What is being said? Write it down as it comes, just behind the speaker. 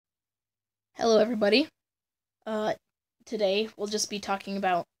Hello everybody. Uh, Today we'll just be talking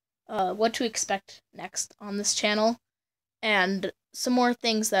about what to expect next on this channel and some more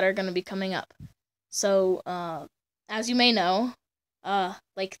things that are going to be coming up. So, as you may know,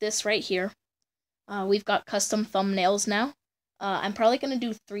 like this right here, we've got custom thumbnails now. I'm probably going to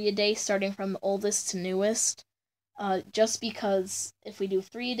do 3 a day starting from the oldest to newest, just because if we do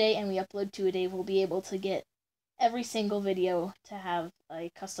 3 a day and we upload 2 a day, we'll be able to get every single video to have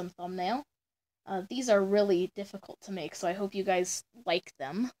a custom thumbnail. These are really difficult to make, so I hope you guys like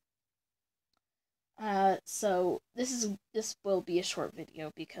them. So this will be a short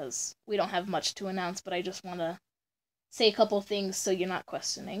video because we don't have much to announce, but I just want to say a couple things so you're not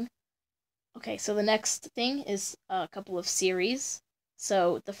questioning. Okay, so the next thing is a couple of series.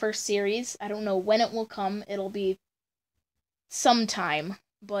 So the first series, I don't know when it will come. It'll be sometime,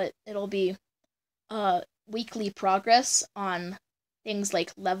 but it'll be weekly progress on things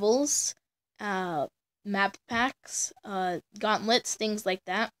like levels, map packs, gauntlets, things like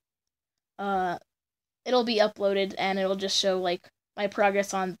that. It'll be uploaded and it'll just show like my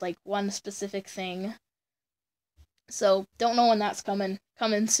progress on like one specific thing. So don't know when that's coming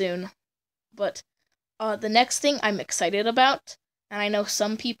soon. But the next thing I'm excited about, and I know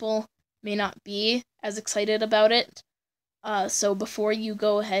some people may not be as excited about it. So before you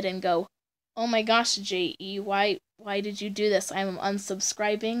go ahead and go, oh my gosh, JE, why did you do this? I'm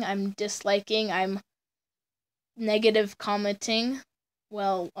unsubscribing, I'm disliking, I'm negative commenting.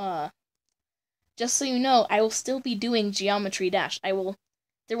 Well, just so you know, I will still be doing Geometry Dash.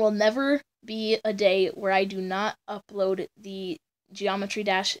 There will never be a day where I do not upload the Geometry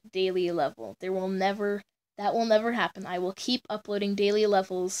Dash daily level. That will never happen. I will keep uploading daily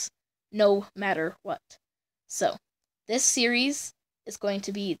levels no matter what. So, this series is going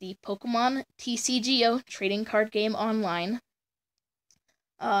to be the Pokemon TCGO trading card game online.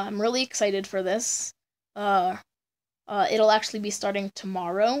 I'm really excited for this. It'll actually be starting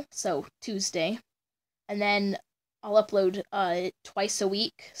tomorrow, so Tuesday. And then I'll upload twice a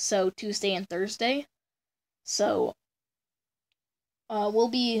week, so Tuesday and Thursday. So we'll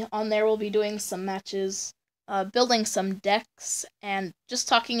be on there, we'll be doing some matches, building some decks, and just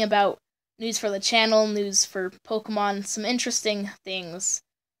talking about news for the channel, news for Pokemon, some interesting things,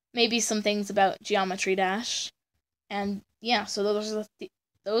 maybe some things about Geometry Dash. And yeah, so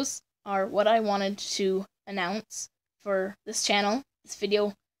those are what I wanted to announce for this channel. This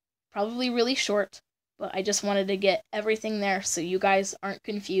video probably really short, but I just wanted to get everything there so you guys aren't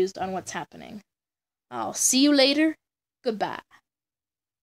confused on what's happening. I'll see you later. Goodbye.